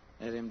am.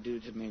 Let Him do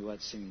to me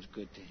what seems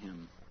good to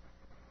Him.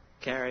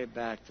 Carry it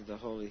back to the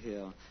holy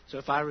hill. So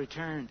if I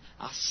return,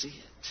 I'll see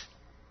it.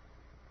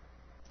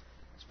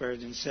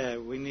 Spurgeon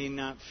said, we need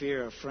not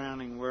fear a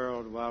frowning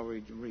world while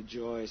we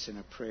rejoice in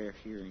a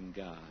prayer-hearing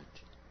God.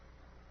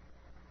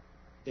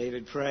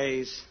 David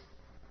prays,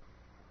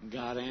 and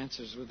God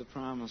answers with the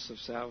promise of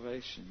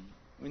salvation.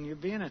 When you're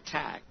being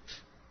attacked,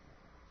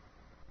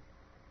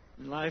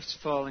 when life's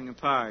falling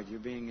apart, you're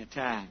being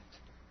attacked.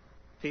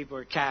 People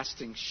are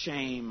casting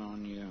shame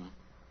on you.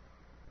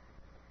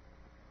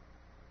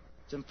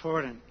 It's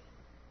important.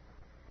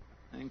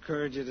 I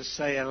encourage you to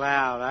say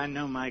aloud, I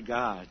know my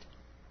God.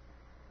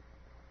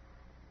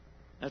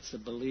 That's the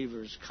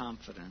believer's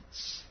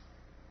confidence.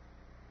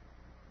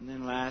 And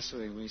then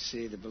lastly, we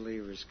see the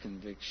believer's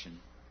conviction.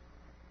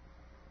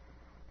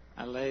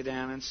 I lay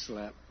down and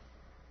slept.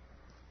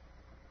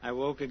 I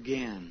woke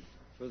again,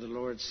 for the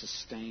Lord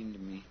sustained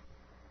me.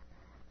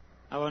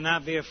 I will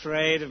not be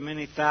afraid of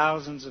many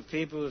thousands of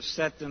people who have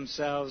set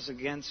themselves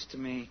against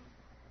me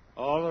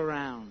all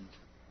around.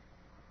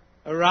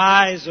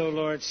 Arise, O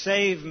Lord,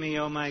 save me,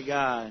 O my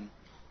God.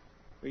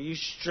 For you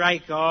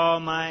strike all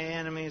my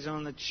enemies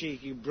on the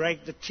cheek. You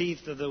break the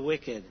teeth of the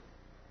wicked.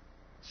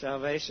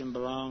 Salvation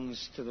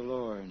belongs to the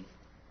Lord.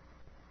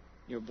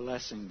 Your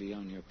blessing be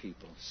on your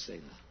people.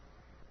 Selah.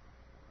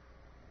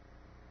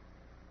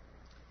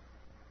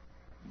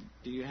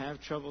 Do you have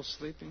trouble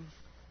sleeping?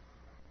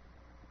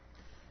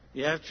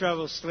 You have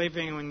trouble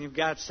sleeping when you've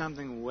got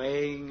something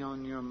weighing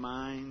on your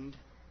mind?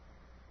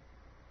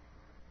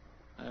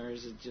 Or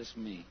is it just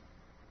me?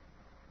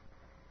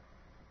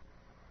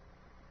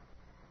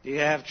 Do you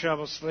have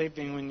trouble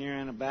sleeping when you're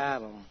in a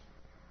battle?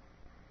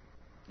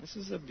 This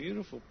is a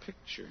beautiful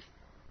picture.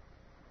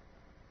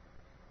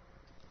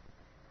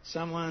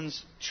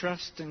 Someone's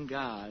trusting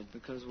God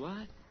because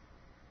what?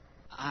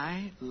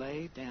 I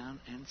lay down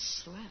and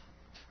slept.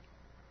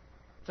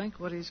 Think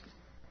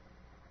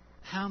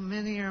how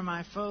many are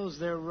my foes?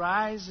 They're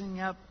rising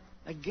up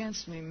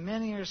against me.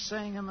 Many are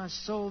saying in my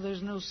soul,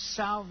 there's no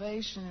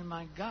salvation in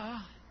my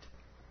God.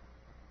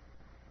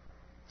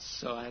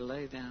 So I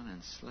lay down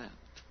and slept.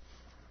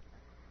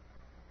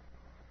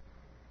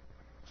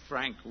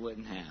 Frank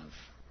wouldn't have.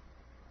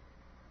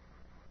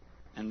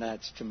 and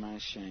that's to my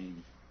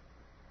shame.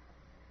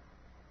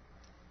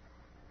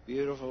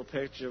 Beautiful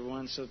picture of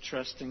one so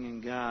trusting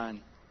in God.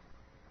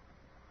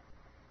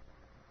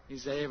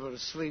 He's able to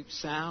sleep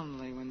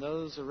soundly when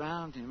those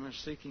around him are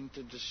seeking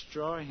to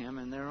destroy him,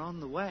 and they're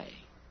on the way.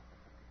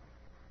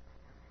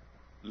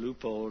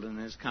 Leupold, in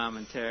his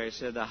commentary,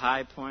 said the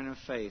high point of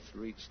faith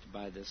reached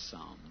by this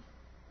psalm.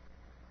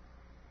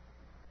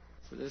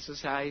 So this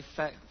is how he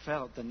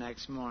felt the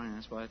next morning.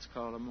 That's why it's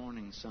called a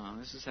morning psalm.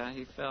 This is how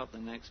he felt the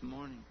next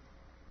morning.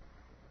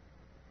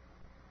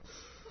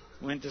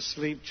 Went to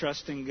sleep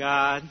trusting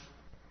God.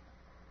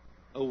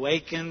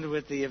 Awakened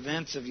with the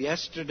events of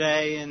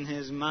yesterday in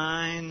his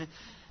mind,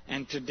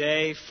 and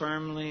today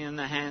firmly in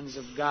the hands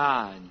of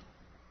God.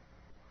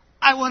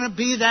 I want to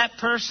be that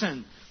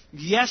person.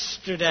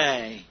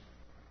 Yesterday,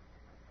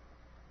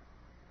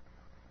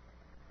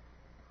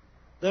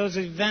 those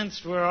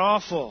events were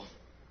awful.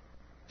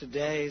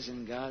 Today's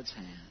in God's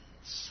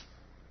hands.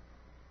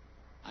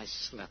 I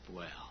slept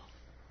well.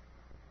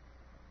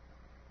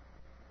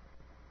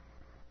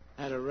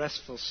 Had a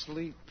restful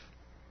sleep.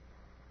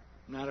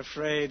 Not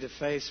afraid to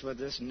face what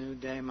this new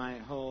day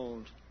might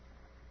hold.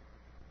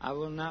 I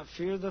will not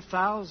fear the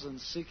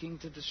thousands seeking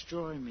to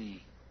destroy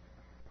me.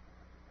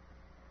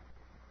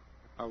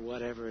 Or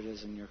whatever it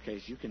is in your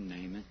case. You can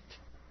name it.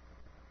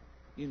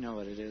 You know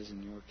what it is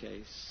in your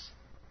case.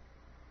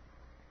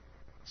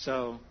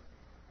 So,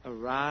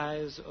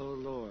 arise, O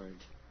Lord.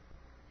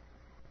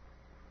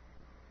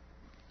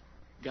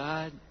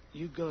 God,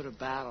 you go to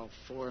battle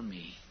for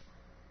me.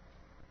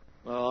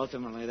 Well,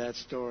 ultimately that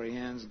story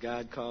ends.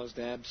 God caused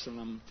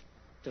Absalom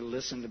to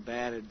listen to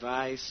bad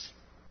advice.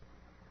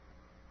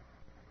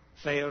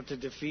 Failed to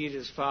defeat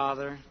his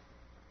father.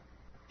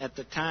 At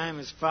the time,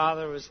 his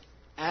father was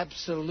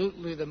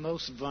absolutely the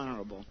most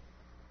vulnerable.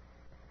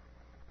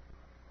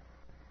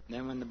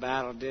 Then when the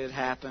battle did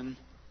happen,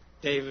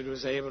 David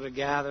was able to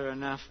gather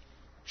enough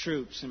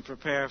troops and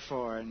prepare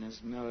for it, and his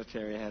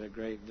military had a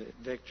great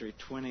victory.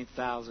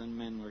 20,000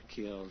 men were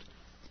killed,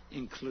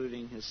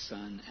 including his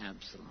son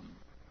Absalom.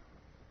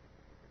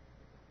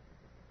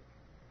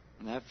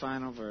 And that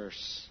final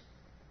verse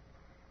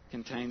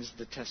contains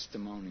the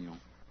testimonial.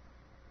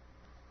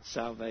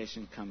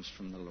 Salvation comes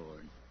from the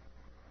Lord,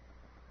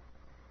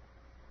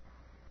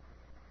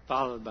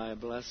 followed by a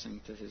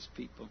blessing to his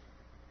people.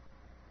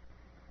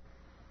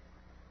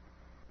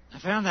 I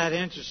found that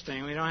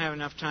interesting. We don't have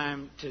enough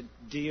time to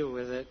deal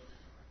with it.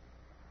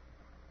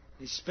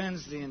 He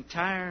spends the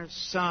entire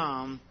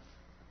psalm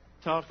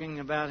talking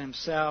about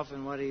himself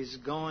and what he's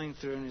going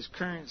through in his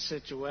current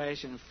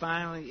situation. And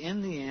finally,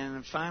 in the end,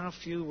 in the final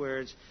few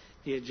words,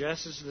 he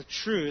addresses the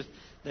truth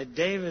that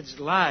David's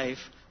life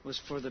was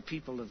for the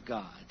people of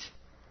God.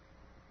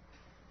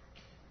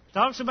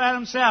 Talks about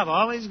himself,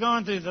 all he's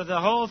going through, the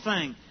whole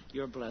thing.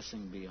 Your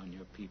blessing be on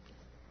your people.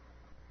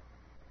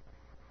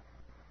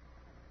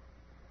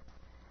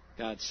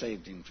 God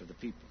saved him for the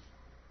people.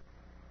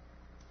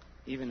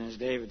 Even as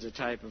David's a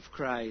type of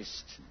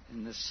Christ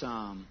in this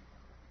psalm,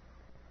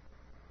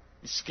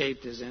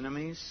 escaped his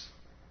enemies,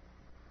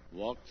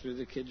 walked through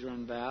the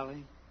Kidron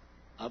Valley,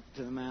 up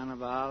to the Mount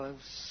of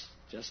Olives,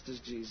 just as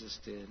Jesus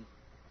did.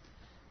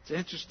 It's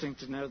interesting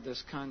to note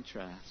this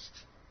contrast.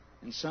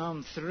 In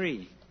Psalm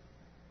 3,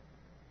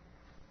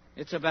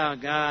 it's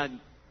about God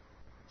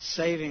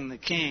saving the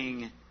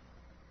king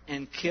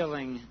and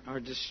killing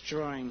or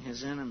destroying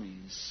his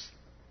enemies.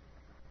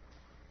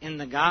 In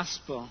the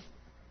gospel,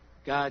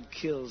 God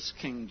kills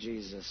King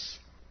Jesus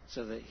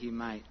so that he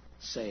might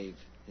save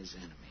his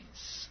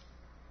enemies.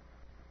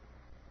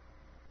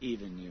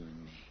 Even you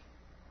and me.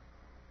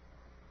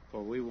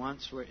 For we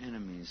once were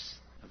enemies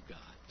of God.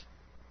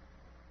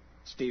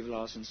 Steve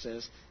Lawson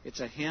says,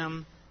 it's a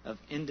hymn of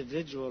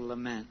individual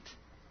lament,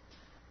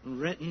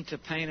 written to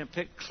paint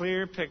a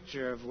clear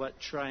picture of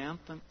what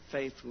triumphant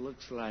faith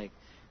looks like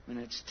when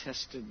it's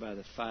tested by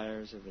the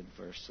fires of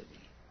adversity.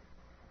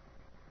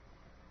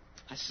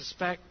 I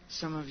suspect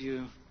some of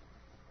you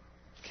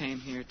came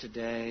here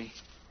today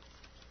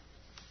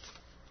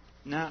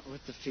not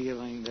with the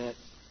feeling that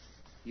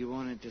you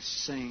wanted to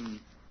sing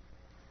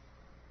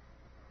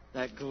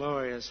that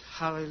glorious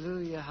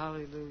Hallelujah,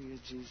 Hallelujah,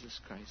 Jesus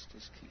Christ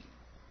is King.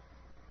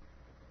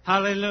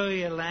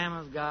 Hallelujah, Lamb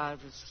of God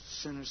for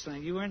sinners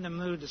slain. You were in the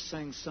mood to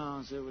sing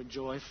songs that were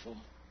joyful.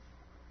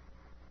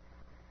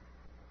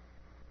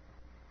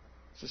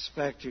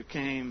 Suspect you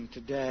came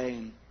today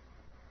and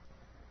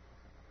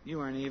you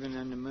weren't even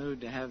in the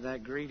mood to have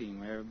that greeting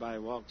where everybody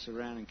walks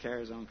around and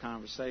carries on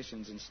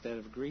conversations instead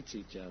of greets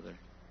each other.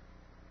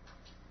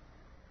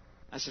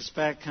 I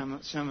suspect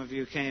some of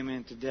you came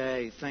in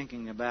today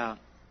thinking about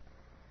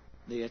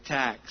the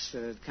attacks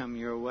that had come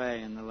your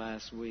way in the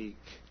last week.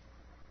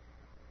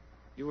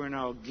 You weren't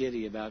all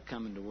giddy about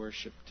coming to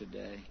worship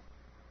today.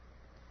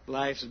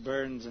 Life's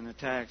burdens and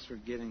attacks were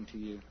getting to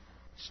you.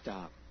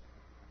 Stop.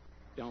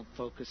 Don't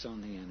focus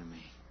on the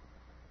enemy.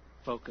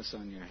 Focus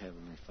on your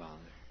Heavenly Father.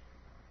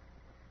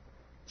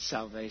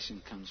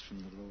 Salvation comes from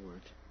the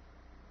Lord.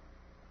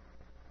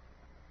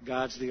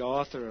 God's the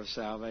author of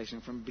salvation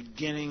from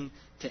beginning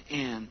to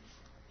end.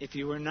 If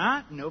you were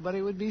not,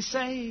 nobody would be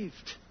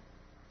saved.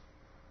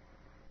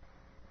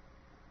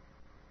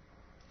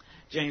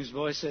 James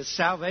Boyce says,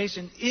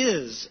 salvation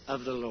is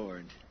of the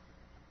Lord.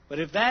 But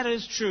if that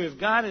is true, if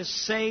God has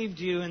saved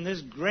you in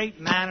this great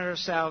matter of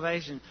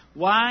salvation,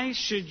 why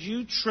should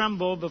you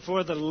tremble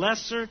before the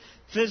lesser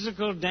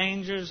physical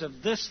dangers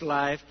of this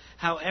life,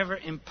 however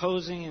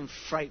imposing and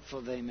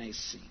frightful they may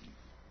seem?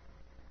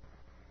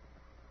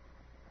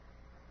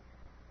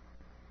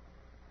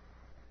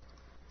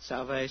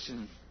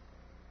 Salvation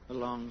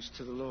belongs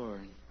to the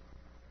Lord.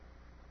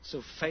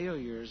 So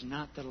failure is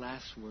not the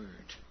last word.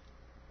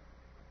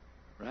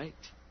 Right?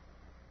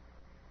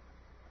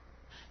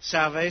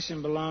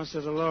 Salvation belongs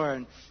to the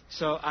Lord.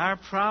 So our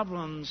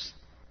problems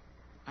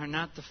are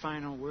not the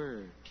final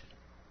word.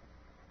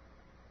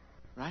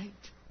 Right?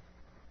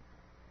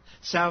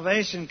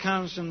 Salvation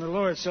comes from the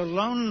Lord. So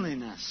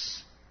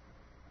loneliness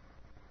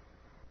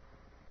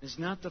is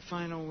not the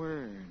final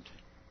word.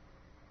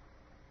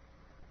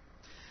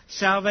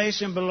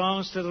 Salvation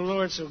belongs to the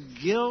Lord. So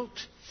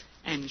guilt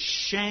and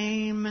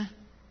shame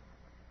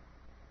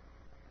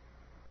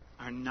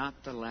are not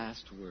the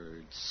last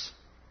words.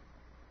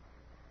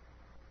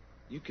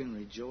 You can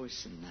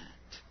rejoice in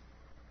that.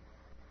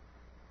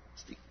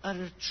 It's the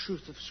utter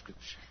truth of Scripture.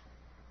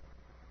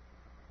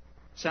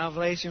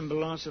 Salvation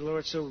belongs to the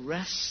Lord, so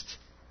rest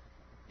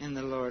in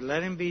the Lord.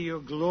 Let Him be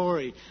your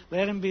glory.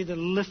 Let Him be the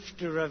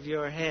lifter of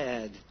your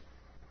head.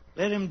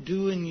 Let Him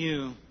do in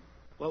you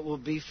what will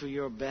be for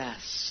your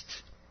best.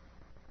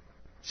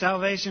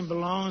 Salvation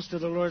belongs to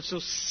the Lord, so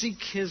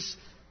seek His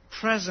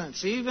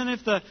presence. Even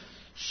if the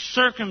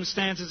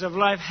circumstances of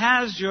life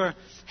has your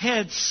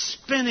head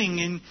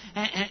spinning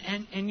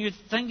and you're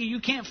thinking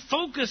you can't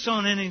focus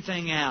on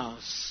anything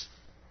else,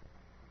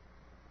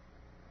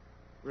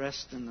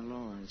 rest in the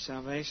Lord.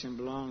 Salvation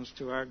belongs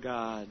to our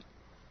God,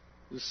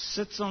 who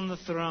sits on the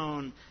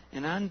throne,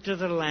 and unto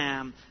the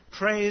Lamb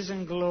praise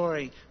and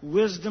glory,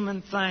 wisdom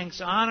and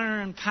thanks,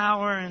 honor and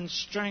power and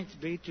strength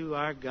be to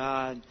our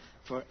God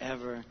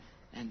forever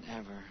and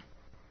ever.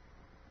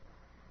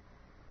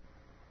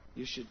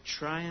 You should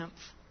triumph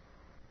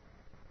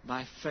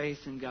by faith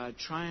in God.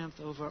 Triumph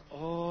over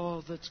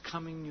all that's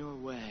coming your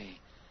way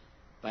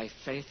by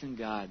faith in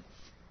God,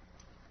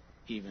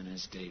 even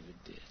as David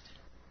did.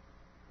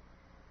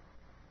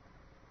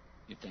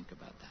 You think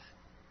about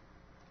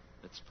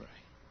that. Let's pray.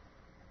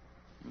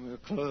 And we'll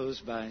close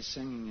by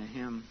singing a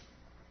hymn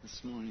this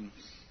morning.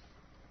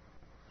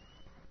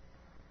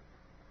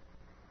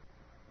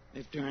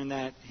 If during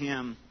that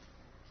hymn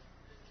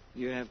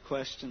you have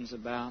questions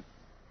about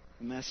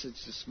the message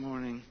this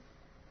morning,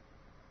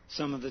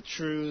 some of the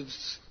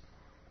truths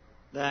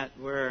that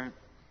were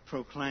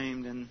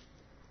proclaimed in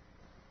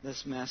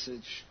this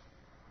message,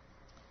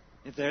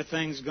 if there are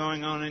things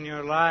going on in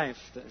your life,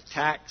 the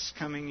attacks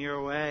coming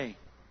your way,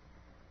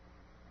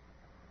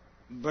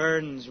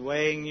 burdens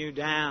weighing you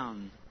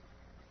down,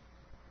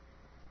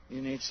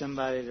 you need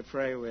somebody to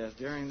pray with.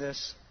 During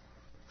this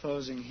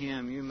closing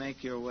hymn, you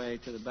make your way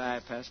to the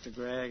back. Pastor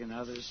Greg and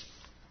others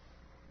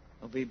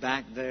will be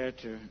back there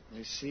to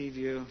receive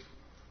you,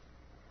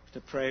 to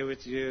pray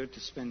with you, to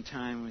spend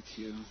time with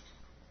you.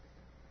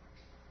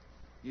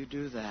 You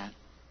do that.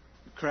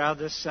 A crowd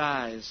this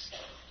size,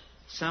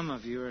 some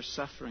of you are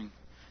suffering.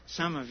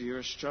 Some of you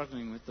are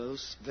struggling with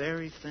those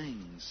very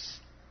things.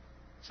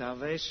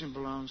 Salvation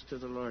belongs to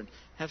the Lord.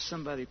 Have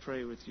somebody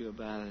pray with you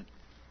about it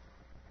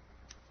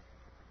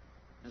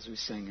as we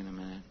sing in a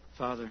minute.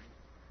 Father,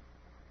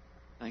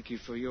 thank you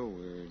for your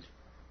word.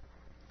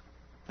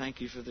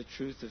 Thank you for the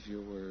truth of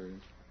your word.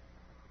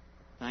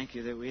 Thank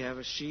you that we have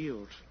a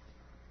shield.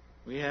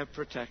 We have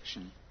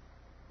protection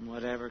in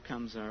whatever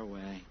comes our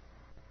way.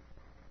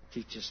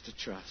 Teach us to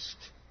trust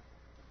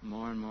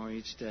more and more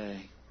each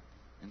day.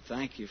 And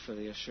thank you for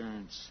the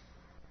assurance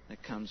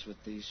that comes with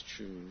these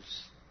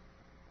truths.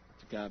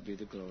 To God be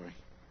the glory.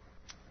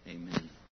 Amen.